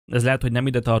Ez lehet, hogy nem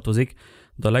ide tartozik,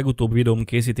 de a legutóbbi videóm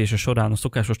készítése során a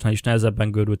szokásosnál is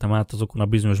nehezebben görültem át azokon a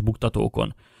bizonyos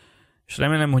buktatókon. És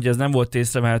remélem, hogy ez nem volt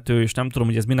észrevehető, és nem tudom,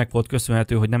 hogy ez minek volt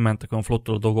köszönhető, hogy nem mentek olyan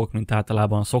flottul a dolgok, mint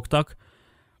általában szoktak.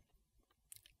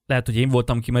 Lehet, hogy én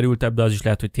voltam kimerültebb, de az is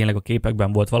lehet, hogy tényleg a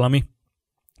képekben volt valami.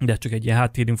 De csak egy ilyen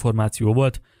háttérinformáció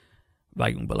volt.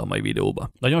 Vágjunk bele a mai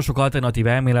videóba. Nagyon sok alternatív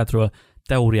elméletről,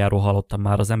 teóriáról hallottam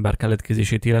már az ember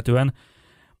keletkezését illetően,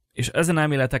 és ezen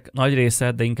elméletek nagy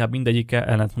része, de inkább mindegyike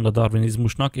ellentmond a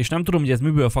darwinizmusnak, és nem tudom, hogy ez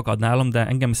miből fakad nálam, de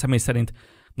engem személy szerint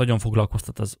nagyon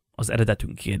foglalkoztat az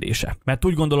eredetünk kérdése. Mert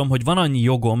úgy gondolom, hogy van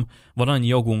annyi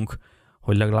jogunk,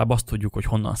 hogy legalább azt tudjuk, hogy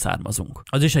honnan származunk.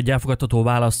 Az is egy elfogadható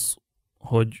válasz,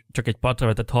 hogy csak egy partra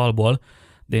vetett halból,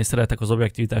 de én szeretek az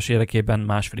objektivitás érdekében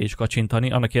másfelé is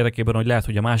kacsintani, annak érdekében, hogy lehet,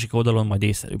 hogy a másik oldalon majd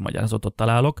észszerűbb magyarázatot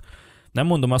találok. Nem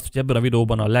mondom azt, hogy ebben a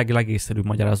videóban a legészszerűbb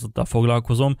magyarázattal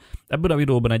foglalkozom. Ebben a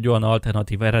videóban egy olyan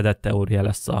alternatív eredet teória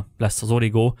lesz az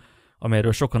origó,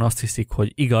 amelyről sokan azt hiszik,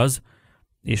 hogy igaz,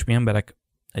 és mi emberek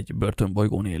egy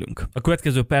börtönbolygón élünk. A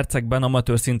következő percekben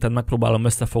amatőr szinten megpróbálom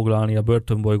összefoglalni a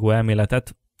börtönbolygó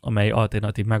elméletet, amely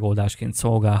alternatív megoldásként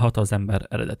szolgálhat az ember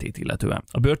eredetét illetően.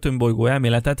 A börtönbolygó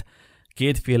elméletet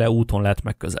kétféle úton lehet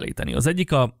megközelíteni. Az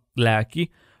egyik a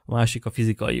lelki, a másik a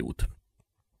fizikai út.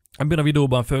 Ebben a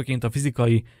videóban főként a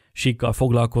fizikai síkkal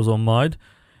foglalkozom majd,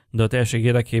 de a teljesség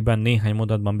érdekében néhány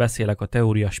mondatban beszélek a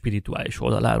teória spirituális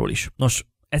oldaláról is. Nos,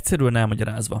 egyszerűen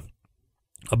elmagyarázva.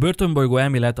 A börtönbolygó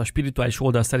elmélet a spirituális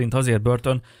oldal szerint azért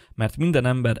börtön, mert minden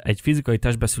ember egy fizikai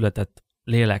testbe született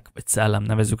lélek vagy szellem,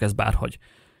 nevezzük ezt bárhogy.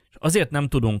 És azért nem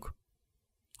tudunk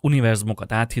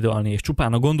univerzumokat áthidalni és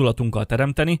csupán a gondolatunkkal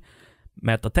teremteni,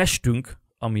 mert a testünk,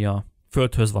 ami a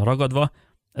földhöz van ragadva,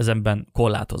 ezenben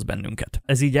korlátoz bennünket.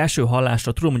 Ez így első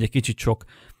hallásra tudom, hogy egy kicsit sok,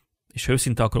 és ha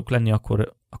őszinte akarok lenni,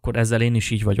 akkor ezzel én is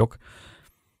így vagyok.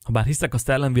 Habár hiszek a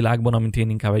szellemvilágban, amit én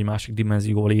inkább egy másik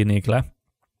dimenzióval írnék le.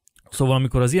 Szóval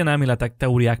amikor az ilyen elméletek,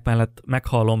 teóriák mellett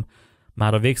meghallom,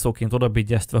 már a végszóként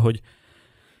odabigyeztve, hogy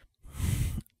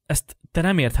ezt te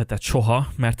nem értheted soha,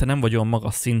 mert te nem vagy olyan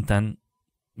magas szinten,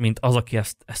 mint az, aki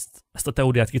ezt a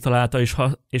teóriát kitalálta,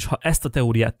 és ha ezt a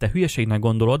teóriát te hülyeségnek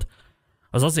gondolod,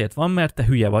 az azért van, mert te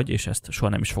hülye vagy, és ezt soha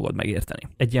nem is fogod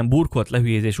megérteni. Egy ilyen burkolt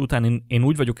lehülyézés után én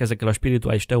úgy vagyok ezekkel a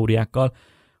spirituális teóriákkal,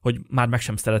 hogy már meg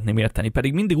sem szeretném érteni.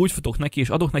 Pedig mindig úgy futok neki, és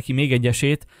adok neki még egy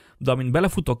esélyt, de amint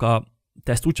belefutok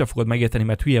te ezt úgysem fogod megérteni,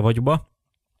 mert hülye vagy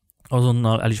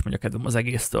azonnal el is megy a kedvem az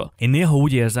egésztől. Én néha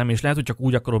úgy érzem, és lehet, hogy csak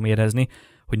úgy akarom érezni,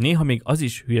 hogy néha még az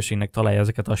is hülyeségnek találja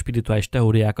ezeket a spirituális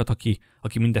teóriákat, aki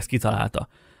mindezt kitalálta.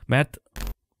 Mert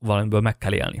valamiből meg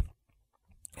kell élni.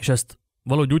 És ezt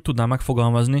valahogy úgy tudnám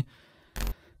megfogalmazni,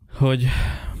 hogy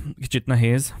kicsit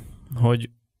nehéz, hogy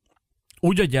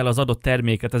úgy adja el az adott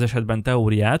terméket, ez esetben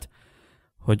teóriát,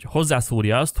 hogy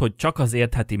hozzászúrja azt, hogy csak az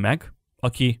értheti meg,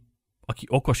 aki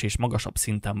okos és magasabb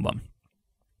szinten van.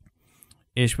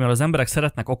 És mivel az emberek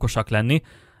szeretnek okosak lenni,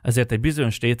 ezért egy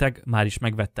bizonyos réteg már is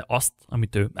megvette azt,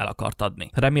 amit ő el akart adni.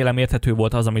 Remélem érthető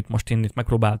volt az, amit most én itt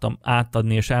megpróbáltam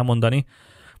átadni és elmondani.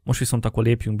 Most viszont akkor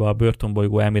lépjünk be a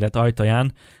börtönbolygó elmélet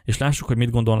ajtaján, és lássuk, hogy mit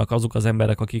gondolnak azok az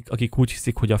emberek, akik úgy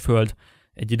hiszik, hogy a Föld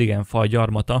egy idegen faj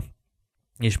gyarmata,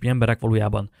 és mi emberek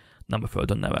valójában nem a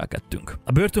Földön nevelkedtünk.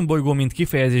 A börtönbolygó mint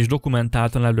kifejezés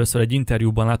dokumentáltan először egy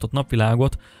interjúban látott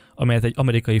napvilágot, amelyet egy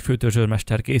amerikai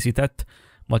főtörzsőrmester készített,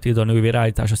 Matilda nővér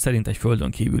állítása szerint egy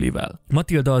földön kívülivel.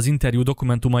 Matilda az interjú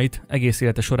dokumentumait egész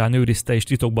élete során őrizte és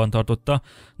titokban tartotta,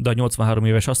 de a 83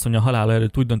 éves asszony a halála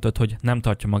előtt úgy döntött, hogy nem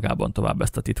tartja magában tovább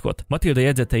ezt a titkot. Matilda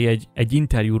jegyzetei egy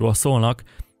interjúról szólnak,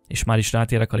 és már is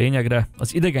rátérek a lényegre.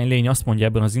 Az idegen lény azt mondja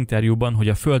ebben az interjúban, hogy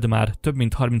a Föld már több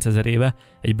mint 30 000 éve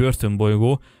egy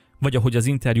börtönbolygó, vagy ahogy az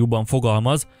interjúban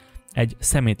fogalmaz, egy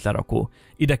szemétlerakó.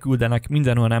 Ide küldenek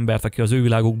minden olyan embert, aki az ő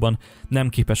világukban nem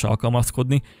képes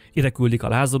alkalmazkodni, ide küldik a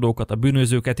lázadókat, a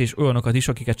bűnözőket és olyanokat is,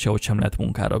 akiket sehogy sem lehet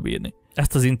munkára bírni.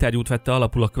 Ezt az interjút vette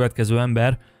alapul a következő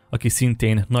ember, aki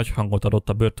szintén nagy hangot adott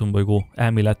a börtönbolygó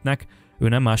elméletnek. Ő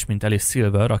nem más, mint Alice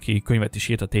Silver, aki könyvet is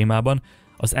írt a témában,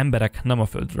 Az emberek nem a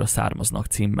Földről származnak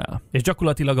címmel. És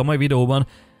gyakorlatilag a mai videóban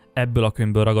ebből a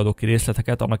könyvből ragadok ki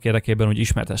részleteket annak érdekében, hogy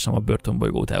ismertessem a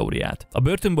börtönbolygó teóriát. A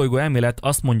börtönbolygó elmélet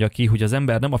azt mondja ki, hogy az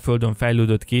ember nem a Földön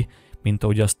fejlődött ki, mint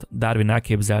ahogy azt Darwin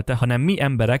elképzelte, hanem mi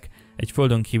emberek egy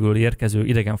Földön kívül érkező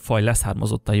idegen faj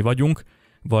leszármazottai vagyunk,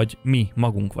 vagy mi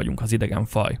magunk vagyunk az idegen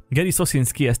faj. Gary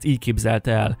Sosinski ezt így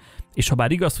képzelte el, és ha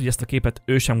bár igaz, hogy ezt a képet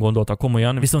ő sem gondolta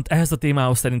komolyan, viszont ehhez a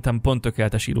témához szerintem pont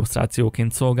tökéletes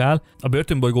illusztrációként szolgál. A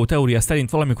börtönbolygó teória szerint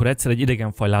valamikor egyszer egy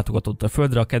idegen faj látogatott a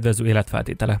Földre a kedvező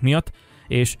életfeltételek miatt,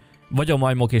 és vagy a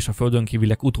majmok és a földön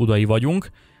kívüliek utódai vagyunk,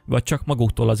 vagy csak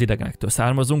maguktól az idegenektől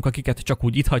származunk, akiket csak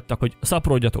úgy itt hagytak, hogy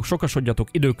szaporodjatok, sokasodjatok,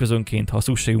 időközönként, ha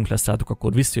szükségünk lesz rátok,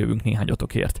 akkor visszajövünk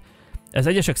néhányatokért. Ez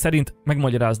egyesek szerint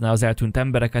megmagyarázná az eltűnt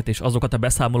embereket és azokat a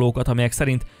beszámolókat, amelyek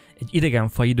szerint egy idegen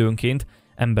faj időnként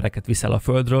embereket viszel a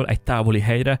Földről egy távoli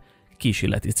helyre,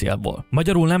 kísérleti célból.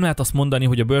 Magyarul nem lehet azt mondani,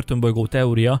 hogy a börtönbolygó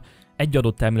teória egy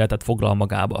adott elméletet foglal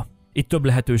magába. Itt több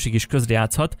lehetőség is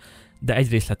közrejátszhat, de egy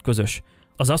részlet közös.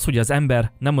 Az az, hogy az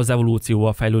ember nem az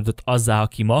evolúcióval fejlődött azzá,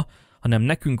 aki ma, hanem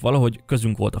nekünk valahogy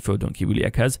közünk volt a Földön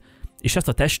kívüliekhez, és ezt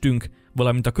a testünk,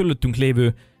 valamint a körülöttünk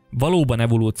lévő valóban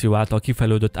evolúció által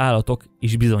kifejlődött állatok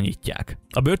is bizonyítják.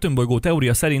 A börtönbolygó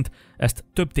teória szerint ezt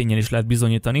több tényen is lehet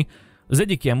bizonyítani, az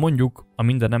egyik ilyen mondjuk a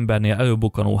minden embernél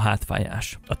előbukkanó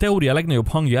hátfájás. A teória legnagyobb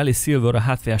hangja Alice Silver a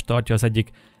hátfájást tartja az egyik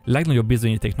legnagyobb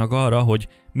bizonyítéknak arra, hogy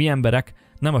mi emberek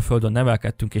nem a Földön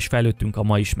nevelkedtünk és fejlődtünk a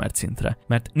ma ismert szintre.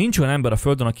 Mert nincs olyan ember a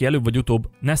Földön, aki előbb vagy utóbb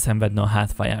ne szenvedne a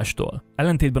hátfájástól.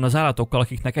 Ellentétben az állatokkal,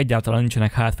 akiknek egyáltalán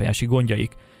nincsenek hátfájási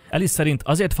gondjaik. Alice szerint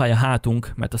azért fáj a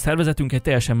hátunk, mert a szervezetünk egy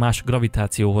teljesen más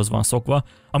gravitációhoz van szokva,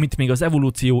 amit még az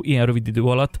evolúció ilyen rövid idő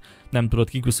alatt nem tudott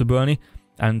kiküszöbölni,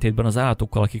 ellentétben az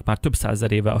állatokkal, akik már több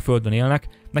százezer éve a Földön élnek,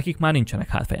 nekik már nincsenek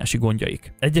hátfájási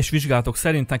gondjaik. Egyes vizsgálatok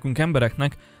szerint nekünk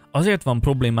embereknek azért van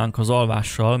problémánk az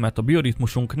alvással, mert a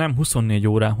bioritmusunk nem 24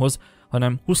 órához,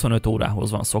 hanem 25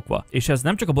 órához van szokva. És ez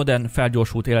nem csak a modern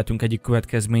felgyorsult életünk egyik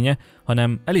következménye,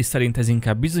 hanem Alice szerint ez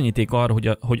inkább bizonyíték arra,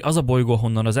 hogy az a bolygó,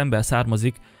 honnan az ember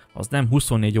származik, az nem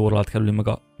 24 óra alatt kerül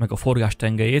meg a forgás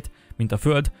tengelyét, mint a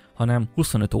Föld, hanem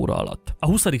 25 óra alatt. A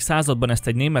 20. században ezt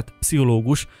egy német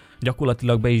pszichológus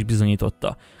gyakorlatilag be is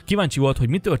bizonyította. Kíváncsi volt, hogy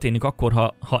mi történik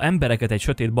akkor, ha embereket egy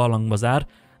sötét barlangba zár,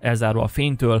 elzárva a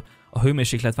fénytől, a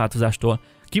hőmérsékletváltozástól.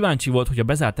 Kíváncsi volt, hogy a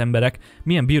bezárt emberek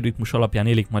milyen bioritmus alapján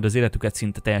élik majd az életüket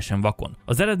szinte teljesen vakon.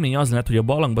 Az eredmény az lett, hogy a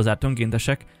barlangba zárt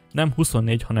önkéntesek nem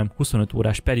 24, hanem 25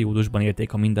 órás periódusban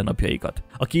élték a mindennapjaikat.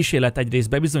 A kísérlet egyrészt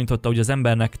bebizonyította, hogy az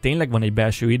embernek tényleg van egy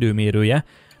belső időmérője,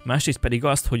 másrészt pedig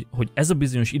azt, hogy ez a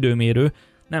bizonyos időmérő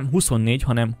nem 24,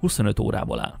 hanem 25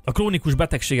 órából áll. A krónikus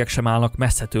betegségek sem állnak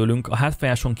messze tőlünk, a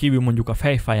hátfájáson kívül mondjuk a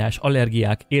fejfájás,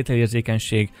 allergiák,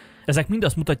 ételérzékenység, ezek mind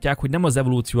azt mutatják, hogy nem az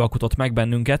evolúció alkotott meg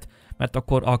bennünket, mert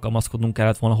akkor alkalmazkodnunk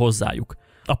kellett volna hozzájuk.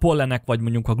 A pollenek vagy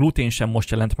mondjuk a glutén sem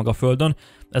most jelent meg a Földön,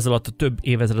 ez alatt a több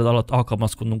évezred alatt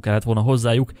alkalmazkodnunk kellett volna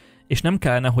hozzájuk, és nem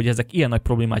kellene, hogy ezek ilyen nagy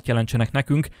problémát jelentsenek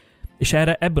nekünk, és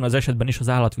erre ebben az esetben is az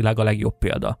állatvilág a legjobb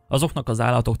példa. Azoknak az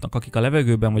állatoknak, akik a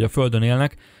levegőben vagy a Földön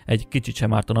élnek, egy kicsit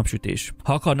sem árt a napsütés.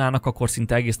 Ha akarnának, akkor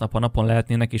szinte egész nap a napon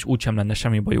lehetnének, és úgysem lenne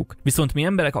semmi bajuk. Viszont mi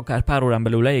emberek akár pár órán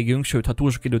belül leégünk, sőt, ha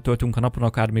túl sok időt töltünk a napon,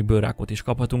 akár még bőrrákot is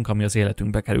kaphatunk, ami az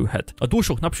életünkbe kerülhet. A túl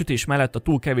sok napsütés mellett a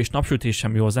túl kevés napsütés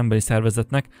sem jó az emberi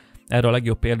szervezetnek. Erre a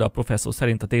legjobb példa a professzor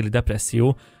szerint a téli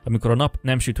depresszió, amikor a nap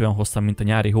nem süt olyan hosszan, mint a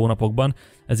nyári hónapokban,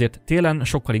 ezért télen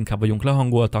sokkal inkább vagyunk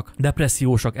lehangoltak,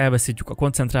 depressziósak, elveszítjük a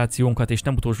koncentrációnkat, és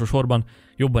nem utolsó sorban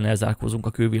jobban elzárkózunk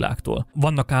a külvilágtól.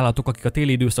 Vannak állatok, akik a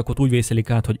téli időszakot úgy vészelik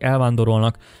át, hogy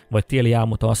elvándorolnak, vagy téli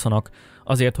álmot alszanak,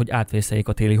 azért, hogy átvészeljék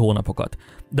a téli hónapokat.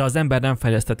 De az ember nem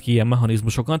fejlesztett ki ilyen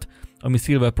mechanizmusokat, ami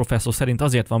Silver professzor szerint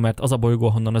azért van, mert az a bolygó,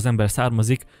 ahonnan az ember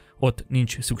származik, ott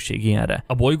nincs szükség ilyenre.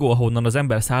 A bolygó, ahonnan az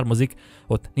ember származik,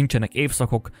 ott nincsenek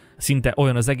évszakok, szinte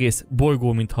olyan az egész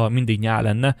bolygó, mintha mindig nyár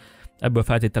lenne. Ebből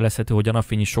feltételezhető, hogy a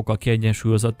napfény is sokkal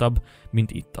kiegyensúlyozottabb,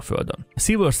 mint itt a Földön.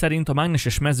 Silver szerint a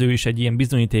mágneses mező is egy ilyen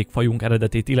bizonyíték fajunk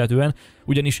eredetét illetően,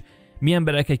 ugyanis mi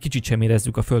emberek egy kicsit sem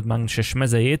érezzük a Föld mágneses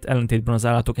mezejét, ellentétben az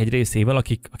állatok egy részével,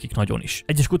 akik nagyon is.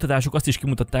 Egyes kutatások azt is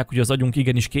kimutatták, hogy az agyunk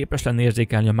igenis képes lenne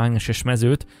érzékelni a mágneses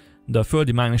mezőt, de a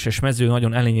földi mágneses mező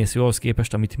nagyon elenyésző ahhoz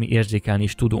képest, amit mi érzékelni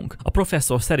is tudunk. A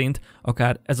professzor szerint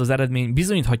akár ez az eredmény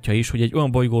bizonyíthatja is, hogy egy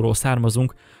olyan bolygóról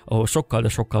származunk, ahol sokkal, de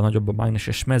sokkal nagyobb a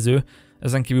mágneses mező.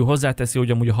 Ezen kívül hozzáteszi,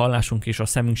 hogy amúgy a hallásunk és a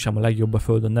szemünk sem a legjobb a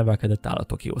Földön nevelkedett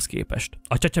állatokéhoz képest.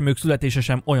 A csecsemők születése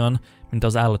sem olyan, mint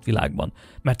az állatvilágban,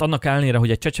 mert annak ellenére,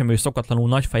 hogy egy csecsemő szokatlanul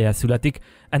nagy fejjel születik,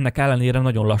 ennek ellenére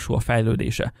nagyon lassú a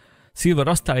fejlődése. Silver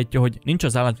azt állítja, hogy nincs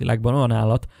az állatvilágban olyan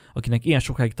állat, akinek ilyen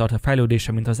sokáig tart a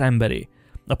fejlődése, mint az emberé.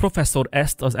 A professzor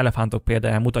ezt az elefántok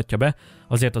példáján mutatja be,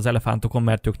 azért az elefántokon,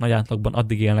 mert ők nagy átlagban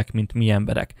addig élnek, mint mi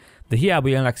emberek. De hiába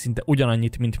élnek szinte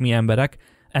ugyanannyit, mint mi emberek,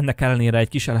 ennek ellenére egy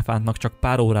kis elefántnak csak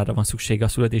pár órára van szüksége a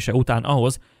születése után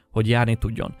ahhoz, hogy járni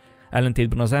tudjon.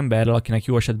 Ellentétben az emberrel, akinek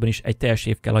jó esetben is egy teljes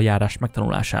év kell a járás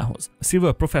megtanulásához.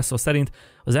 Silver professzor szerint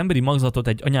az emberi magzatot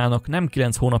egy anyának nem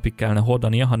 9 hónapig kellene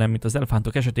hordania, hanem mint az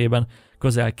elefántok esetében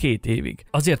közel 2 évig.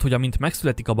 Azért, hogy amint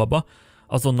megszületik a baba,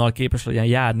 azonnal képes legyen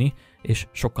járni, és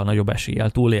sokkal nagyobb eséllyel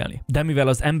túlélni. De mivel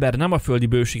az ember nem a földi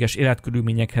bőséges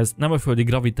életkörülményekhez, nem a földi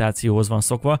gravitációhoz van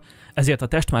szokva, ezért a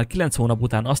test már 9 hónap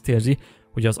után azt érzi,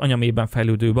 hogy az anyamében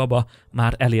fejlődő baba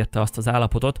már elérte azt az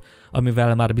állapotot,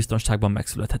 amivel már biztonságban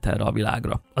megszülethet erre a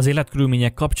világra. Az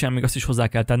életkörülmények kapcsán még azt is hozzá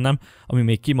kell tennem, ami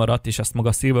még kimaradt, és ezt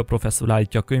maga Szilvia professzor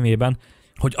állítja a könyvében,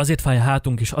 hogy azért fáj a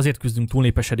hátunk, és azért küzdünk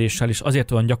túlnépesedéssel, és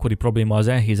azért olyan gyakori probléma az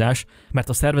elhízás, mert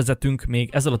a szervezetünk még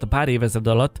ez alatt a pár évezred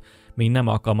alatt még nem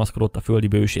alkalmazkodott a földi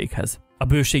bőséghez. A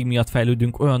bőség miatt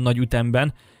fejlődünk olyan nagy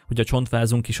ütemben, hogy a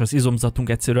csontvázunk és az izomzatunk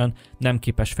egyszerűen nem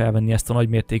képes felvenni ezt a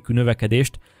nagymértékű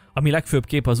növekedést, ami legfőbb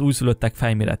kép az újszülöttek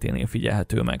fejméreténél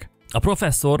figyelhető meg. A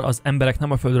professzor az Emberek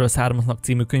nem a földről származnak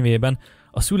című könyvében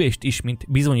a szülést is, mint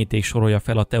bizonyíték sorolja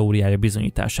fel a teóriája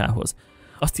bizonyításához.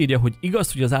 Azt írja, hogy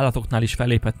igaz, hogy az állatoknál is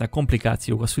felléphetnek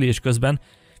komplikációk a szülés közben,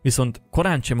 viszont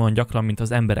korán sem olyan gyakran, mint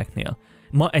az embereknél.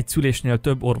 Ma egy szülésnél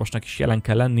több orvosnak is jelen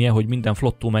kell lennie, hogy minden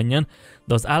flottul menjen,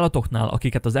 de az állatoknál,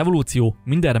 akiket az evolúció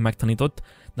mindenre megtanított,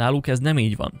 náluk ez nem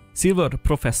így van. Szilvia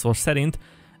professzor szerint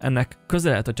ennek köze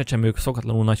lehet a csecsemők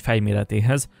szokatlanul nagy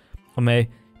fejméretéhez, amely,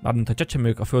 mármint a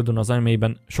csecsemők a földön az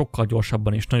anyamében sokkal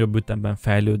gyorsabban és nagyobb ütemben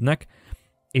fejlődnek,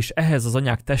 és ehhez az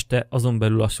anyák teste, azon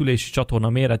belül a szülési csatorna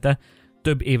mérete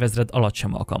több évezred alatt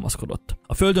sem alkalmazkodott.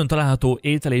 A földön található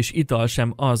étel és ital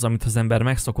sem az, amit az ember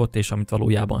megszokott és amit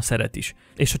valójában szeret is.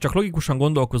 És ha csak logikusan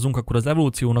gondolkozunk, akkor az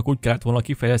evolúciónak úgy kellett volna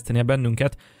kifejlesztenie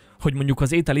bennünket, hogy mondjuk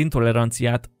az étel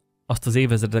intoleranciát azt az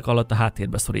évezredek alatt a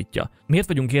háttérbe szorítja. Miért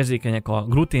vagyunk érzékenyek a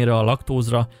gluténra, a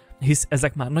laktózra, hisz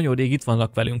ezek már nagyon rég itt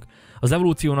vannak velünk. Az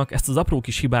evolúciónak ezt az apró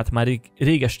kis hibát már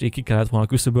réges-rég ki kellett volna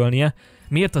küszöbölnie.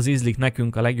 Miért az ízlik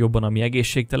nekünk a legjobban, ami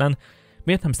egészségtelen?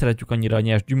 Miért nem szeretjük annyira a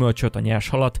nyers gyümölcsöt, a nyers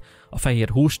halat, a fehér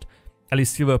húst?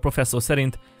 Szilvia professzor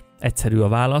szerint egyszerű a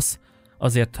válasz,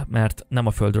 azért, mert nem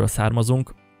a földről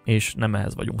származunk, és nem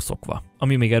ehhez vagyunk szokva.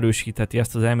 Ami még erősítheti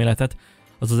ezt az elméletet,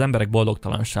 az az emberek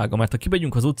boldogtalansága, mert ha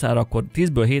kimegyünk az utcára, akkor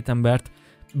 10-ből 7 embert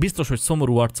biztos, hogy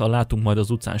szomorú arccal látunk majd az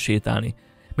utcán sétálni.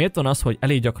 Miért van az, hogy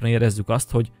elég gyakran érezzük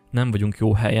azt, hogy nem vagyunk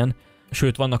jó helyen,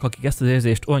 sőt vannak, akik ezt az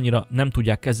érzést olyannyira nem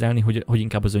tudják kezelni, hogy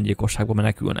inkább az öngyilkosságba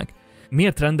menekülnek.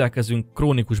 Miért rendelkezünk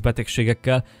krónikus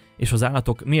betegségekkel, és az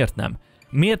állatok miért nem?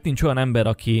 Miért nincs olyan ember,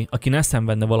 aki ne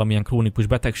szenvedne valamilyen krónikus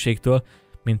betegségtől,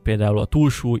 mint például a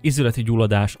túlsúly, ízületi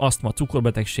gyulladás, asztma,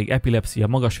 cukorbetegség, epilepszia,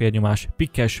 magas vérnyomás,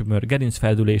 pikkelsümör,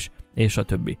 gerincfeldülés és a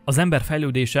többi. Az ember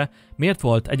fejlődése miért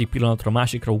volt egyik pillanatra a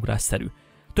másikra ugrásszerű?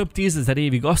 Több 10 000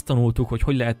 évig azt tanultuk,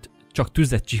 hogy lehet csak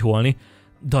tüzet csiholni,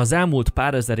 de az elmúlt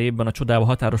pár ezer évben a csodával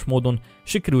határos módon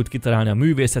sikerült kitalálni a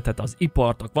művészetet, az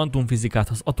ipart, a kvantumfizikát,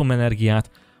 az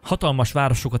atomenergiát, hatalmas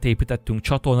városokat építettünk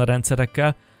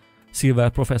csatornarendszerekkel. Szilvia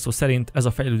professzor szerint ez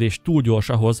a fejlődés túl gyors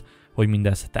ahhoz, hogy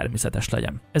mindez természetes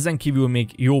legyen. Ezen kívül még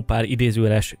jó pár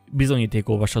idézőjeles bizonyíték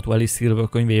olvasható Szilvia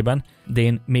könyvében, de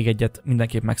én még egyet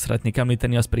mindenképp meg szeretnék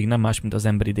említeni, az pedig nem más, mint az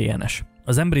emberi DNS.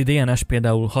 Az emberi DNS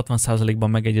például 60%-ban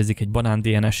megegyezik egy banán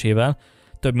DNS-ével,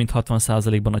 több mint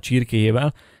 60%-ban a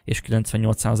csirkéjével, és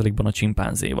 98%-ban a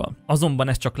csimpánzéval. Azonban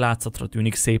ez csak látszatra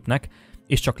tűnik szépnek,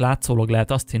 és csak látszólag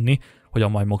lehet azt hinni, hogy a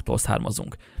majmoktól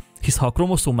származunk. Hisz ha a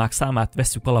kromoszómák számát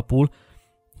vesszük alapul,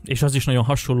 és az is nagyon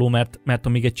hasonló, mert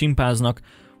amíg egy csimpánznak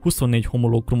 24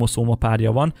 homológ kromoszóma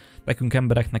párja van, nekünk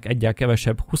embereknek egyel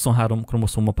kevesebb 23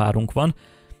 kromoszóma párunk van,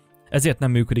 ezért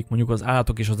nem működik mondjuk az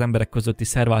állatok és az emberek közötti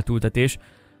szerváltültetés,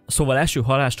 szóval első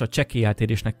hallásra csekély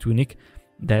eltérésnek tűnik,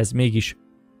 de ez mégis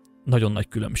nagyon nagy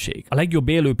különbség. A legjobb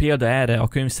élő példa erre a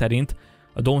könyv szerint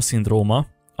a Down-szindróma,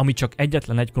 ami csak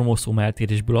egyetlen egy kromoszóma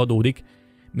eltérésből adódik,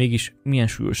 mégis milyen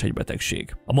súlyos egy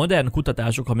betegség. A modern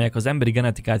kutatások, amelyek az emberi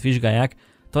genetikát vizsgálják,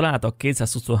 találtak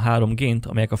 223 gént,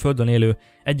 amelyek a Földön élő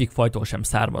egyik fajtól sem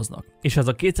származnak. És ez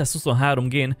a 223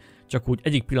 gén csak úgy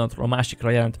egyik pillanatról a másikra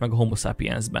jelent meg a Homo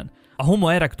sapiensben. A Homo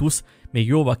erectus még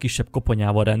jóval kisebb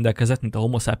koponyával rendelkezett, mint a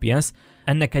Homo sapiens.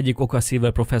 Ennek egyik oka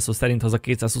Szilvia professzor szerint az a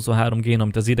 223 gén,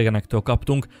 amit az idegenektől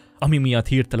kaptunk, ami miatt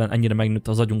hirtelen ennyire megnőtt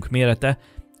az agyunk mérete,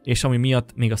 és ami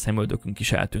miatt még a szemöldökünk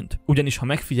is eltűnt. Ugyanis ha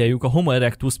megfigyeljük, a Homo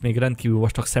erectus még rendkívül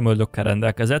vastag szemöldökkel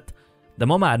rendelkezett, de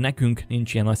ma már nekünk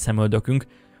nincs ilyen nagy szemöldökünk,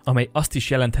 amely azt is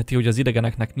jelentheti, hogy az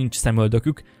idegeneknek nincs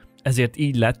szemöldökük, ezért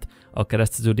így lett a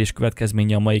kereszteződés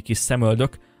következménye a mai kis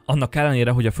szemöldök, annak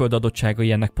ellenére, hogy a Föld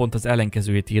adottságai ennek pont az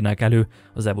ellenkezőjét írnák elő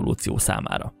az evolúció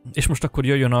számára. És most akkor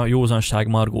jöjjön a józanság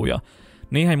margója.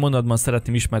 Néhány mondatban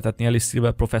szeretném ismertetni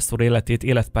Szilvia professzor életét,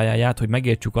 életpályáját, hogy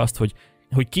megértsük azt,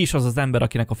 hogy ki is az az ember,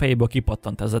 akinek a fejéből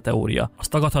kipattant ez a teória. Az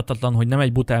tagadhatatlan, hogy nem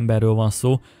egy buta emberről van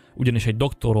szó, ugyanis egy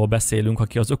doktorról beszélünk,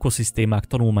 aki az ökoszisztémák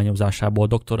tanulmányozásából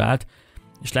doktorált,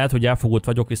 és lehet, hogy elfogult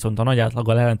vagyok, viszont a nagy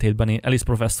átlaggal ellentétben én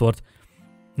professzort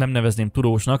nem nevezném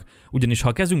tudósnak, ugyanis ha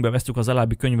a kezünkbe vesztük az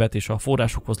alábbi könyvet és a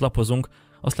forrásokhoz lapozunk,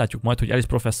 azt látjuk majd, hogy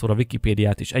professzor a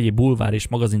Wikipédiát és egyéb bulvár és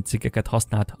magazincikkeket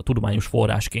használt a tudományos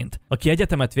forrásként. Aki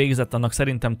egyetemet végzett, annak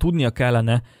szerintem tudnia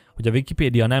kellene, hogy hogy a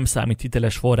Wikipédia nem számít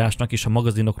hiteles forrásnak, és a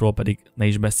magazinokról pedig ne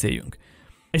is beszéljünk.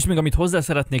 És még amit hozzá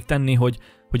szeretnék tenni,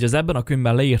 hogy az ebben a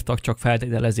könyvben leírtak csak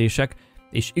feltételezések,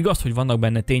 és igaz, hogy vannak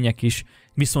benne tények is,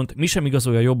 viszont mi sem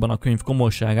igazolja jobban a könyv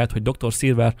komolyságát, hogy Dr.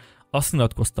 Silver azt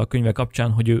nyilatkozta a könyve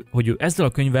kapcsán, hogy ő ezzel a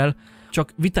könyvvel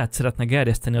csak vitát szeretne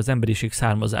gerjeszteni az emberiség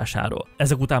származásáról.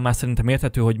 Ezek után már szerintem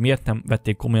érthető, hogy miért nem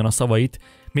vették komolyan a szavait,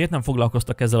 miért nem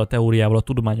foglalkoztak ezzel a teóriával a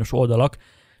tudományos oldalak,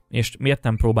 és miért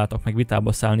nem próbáltak meg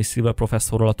vitába szállni Silver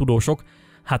professzorral a tudósok.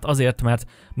 Hát azért, mert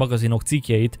magazinok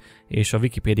cikkjeit és a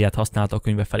Wikipédiát használta a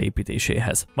könyve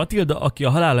felépítéséhez. Matilda, aki a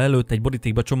halála előtt egy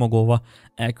borítékba csomagolva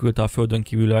elküldte a földön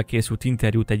kívülről készült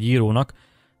interjút egy írónak,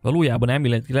 valójában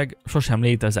elméletileg sosem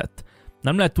létezett.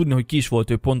 Nem lehet tudni, hogy ki is volt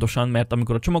ő pontosan, mert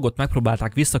amikor a csomagot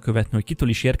megpróbálták visszakövetni, hogy kitől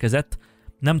is érkezett,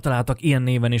 nem találtak ilyen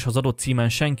néven és az adott címen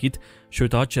senkit,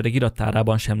 sőt a hadsereg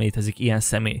irattárában sem létezik ilyen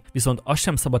személy. Viszont azt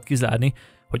sem szabad kizárni,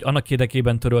 hogy annak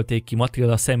érdekében törölték ki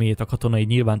Matilda személyét a katonai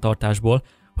nyilvántartásból,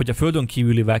 hogy a földön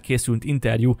kívülivel készült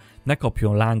interjú ne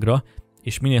kapjon lángra,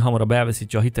 és minél hamarabb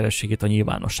elveszítse a hitelességét a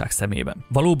nyilvánosság szemében.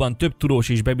 Valóban több tudós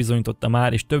is bebizonyította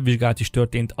már, és több vizsgálat is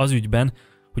történt az ügyben,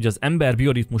 hogy az ember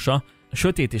bioritmusa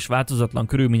sötét és változatlan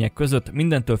körülmények között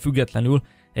mindentől függetlenül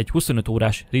egy 25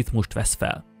 órás ritmust vesz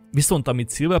fel. Viszont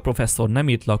amit Silver professzor nem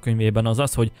írt le a könyvében az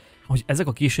az, hogy ezek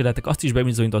a kísérletek azt is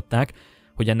bebizonyították,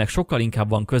 hogy ennek sokkal inkább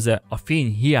van köze a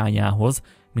fény hiányához,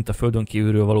 mint a földön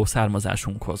kívülről való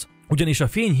származásunkhoz. Ugyanis a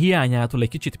fény hiányától egy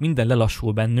kicsit minden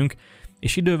lelassul bennünk,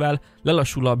 és idővel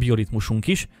lelassul a bioritmusunk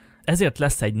is, ezért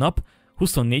lesz egy nap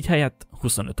 24 helyett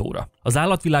 25 óra. Az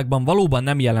állatvilágban valóban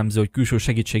nem jellemző, hogy külső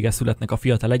segítséggel születnek a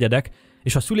fiatal egyedek,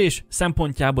 és a szülés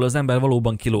szempontjából az ember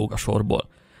valóban kilóg a sorból.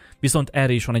 Viszont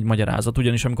erre is van egy magyarázat,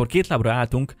 ugyanis amikor két lábra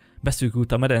álltunk,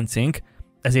 beszűkült a medencénk,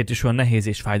 ezért is olyan nehéz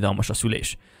és fájdalmas a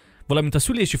szülés. Valamint a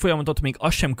szülési folyamatot még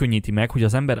az sem könnyíti meg, hogy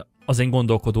az ember az egy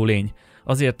gondolkodó lény.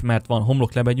 Azért, mert van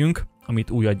homloklebegyünk, amit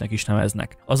új agynak is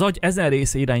neveznek. Az agy ezen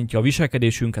része irányítja a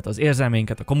viselkedésünket, az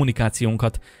érzelmeinket, a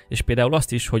kommunikációnkat, és például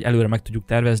azt is, hogy előre meg tudjuk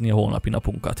tervezni a holnapi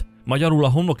napunkat. Magyarul a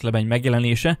homloklebeny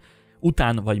megjelenése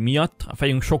után vagy miatt a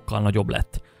fejünk sokkal nagyobb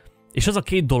lett. És az a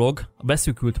két dolog, a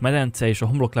beszűkült medence és a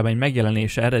homloklebeny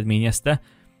megjelenése eredményezte,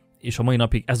 és a mai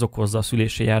napig ez okozza a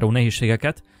szülésre járó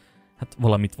nehézségeket, hát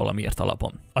valamiért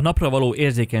alapon. A napra való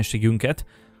érzékenységünket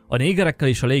a négerekkel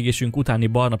és a légésünk utáni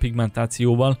barna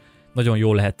pigmentációval nagyon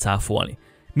jól lehet cáfolni.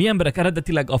 Mi emberek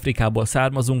eredetileg Afrikából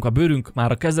származunk, a bőrünk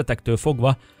már a kezdetektől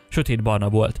fogva sötétbarna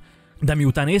volt. De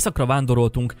miután északra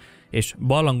vándoroltunk és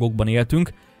barlangokban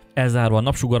éltünk, elzárva a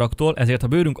napsugaraktól, ezért a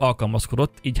bőrünk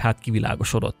alkalmazkodott, így hát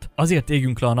kivilágosodott. Azért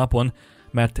égünk le a napon,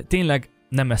 mert tényleg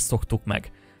nem ezt szoktuk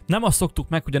meg. Nem azt szoktuk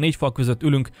meg, hogy a négy fal között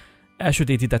ülünk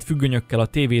elsötétített függönyökkel a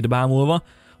tévét bámulva,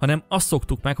 hanem azt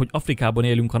szoktuk meg, hogy Afrikában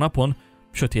élünk a napon,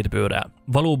 sötét bőrrel.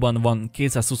 Valóban van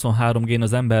 223 gén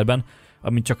az emberben,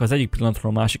 amit csak az egyik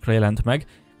pillanatról a másikra jelent meg,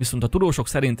 viszont a tudósok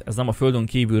szerint ez nem a földön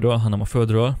kívülről, hanem a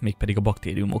földről, mégpedig a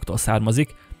baktériumoktól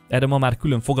származik. Erre ma már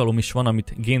külön fogalom is van,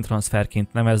 amit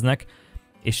géntranszferként neveznek,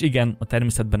 és igen, a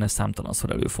természetben ez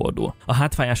számtalanszor előfordul. A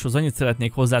hátfájáshoz annyit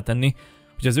szeretnék hozzátenni,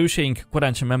 hogy az őseink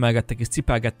korán sem emelgettek és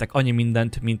cipelgettek annyi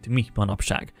mindent, mint mi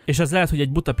manapság. És ez lehet, hogy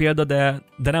egy buta példa, de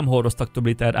nem hordoztak több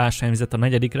liter ásványvizet a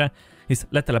negyedikre, hisz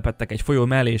letelepedtek egy folyó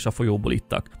mellé és a folyóból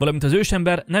ittak. Valamint az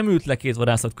ősember nem ült le két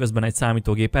vadászat közben egy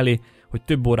számítógép elé, hogy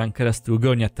több órán keresztül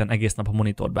görnyetten egész nap a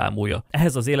monitort bámulja.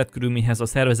 Ehhez az életkörülményhez a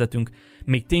szervezetünk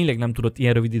még tényleg nem tudott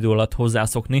ilyen rövid idő alatt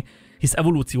hozzászokni, hisz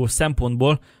evolúciós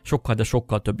szempontból sokkal, de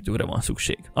sokkal több időre van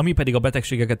szükség. Ami pedig a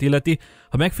betegségeket illeti,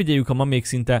 ha megfigyeljük a ma még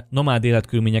szinte nomád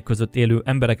életkörülmények között élő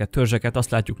embereket, törzseket,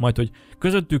 azt látjuk majd, hogy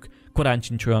közöttük korán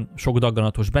sincs olyan sok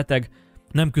dagganatos beteg,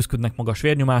 nem küszködnek magas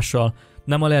vérnyomással,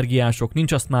 nem allergiások,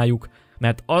 nincs asztmájuk,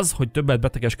 mert az, hogy többet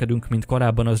betegeskedünk, mint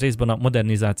korábban, az részben a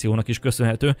modernizációnak is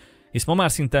köszönhető, hisz ma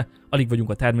már szinte alig vagyunk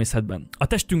a természetben. A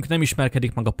testünk nem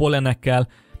ismerkedik meg a pollenekkel,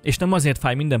 és nem azért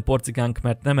fáj minden porcikánk,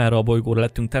 mert nem erre a bolygóra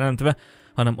lettünk teremtve,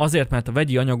 hanem azért, mert a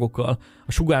vegyi anyagokkal,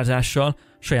 a sugárzással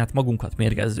saját magunkat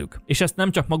mérgezzük. És ezt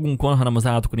nem csak magunkon, hanem az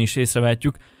állatokon is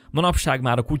észrevehetjük. Manapság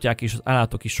már a kutyák és az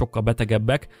állatok is sokkal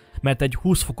betegebbek, mert egy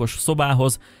 20 fokos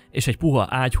szobához és egy puha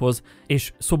ágyhoz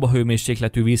és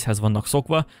szobahőmérsékletű vízhez vannak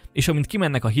szokva, és amint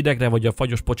kimennek a hidegre vagy a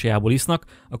fagyos pocséjából isznak,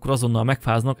 akkor azonnal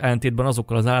megfáznak, ellentétben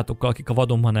azokkal az állatokkal, akik a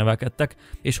vadonban nevelkedtek,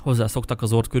 és hozzászoktak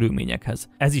az ort körülményekhez.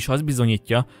 Ez is azt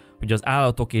bizonyítja, hogy az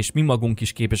állatok és mi magunk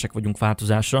is képesek vagyunk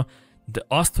változásra, de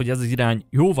azt, hogy ez az irány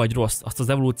jó vagy rossz, azt az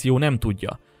evolúció nem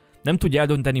tudja. Nem tudja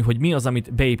eldönteni, hogy mi az,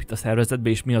 amit beépít a szervezetbe,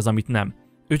 és mi az, amit nem.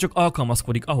 Ő csak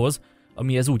alkalmazkodik ahhoz,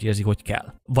 amihez úgy érzi, hogy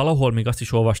kell. Valahol még azt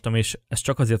is olvastam, és ezt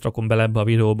csak azért rakom bele ebbe a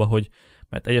videóba,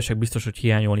 mert egyesek biztos, hogy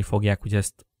hiányolni fogják, hogy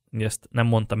ezt nem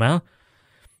mondtam el.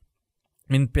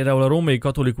 mint például a római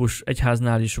katolikus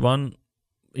egyháznál is van,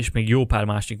 és még jó pár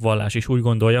másik vallás is úgy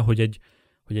gondolja, hogy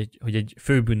egy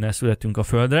főbűnnel születünk a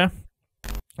földre,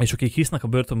 és akik hisznek a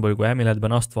börtönbolygó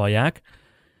elméletben, azt vallják,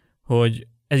 hogy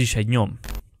ez is egy nyom.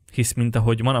 Hisz, mint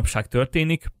ahogy manapság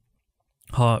történik,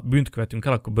 ha bűnt követünk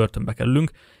el, akkor börtönbe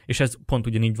kerülünk, és ez pont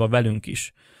ugyanígy van velünk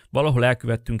is. Valahol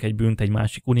elkövettünk egy bűnt egy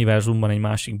másik univerzumban, egy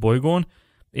másik bolygón,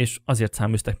 és azért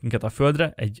száműztek minket a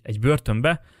földre, egy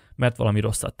börtönbe, mert valami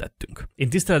rosszat tettünk. Én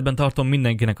tiszteletben tartom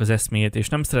mindenkinek az eszméjét, és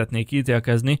nem szeretnék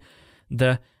ítélkezni,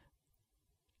 de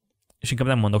és inkább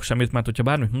nem mondok semmit, mert hogyha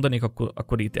bármit mondanék,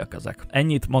 akkor ítélkezek.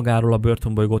 Ennyit magáról a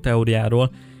börtönbolygó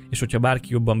teóriáról, és hogyha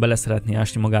bárki jobban bele szeretné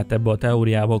ásni magát ebbe a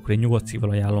teóriába, akkor egy nyugodt szívvel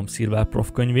ajánlom Szilvia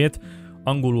prof könyvét,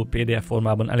 angolul PDF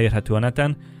formában elérhető a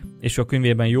neten, és a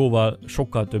könyvében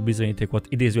sokkal több bizonyítékot,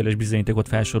 idézőjeles bizonyítékot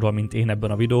felsorol, mint én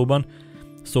ebben a videóban,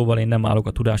 szóval én nem állok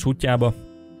a tudás útjába,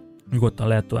 nyugodtan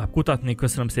lehet tovább kutatni.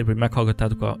 Köszönöm szépen, hogy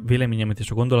meghallgattátok a véleményemet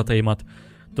és a gondolataimat,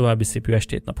 további szép jó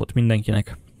estét, napot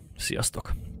mindenkinek,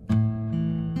 sziasztok!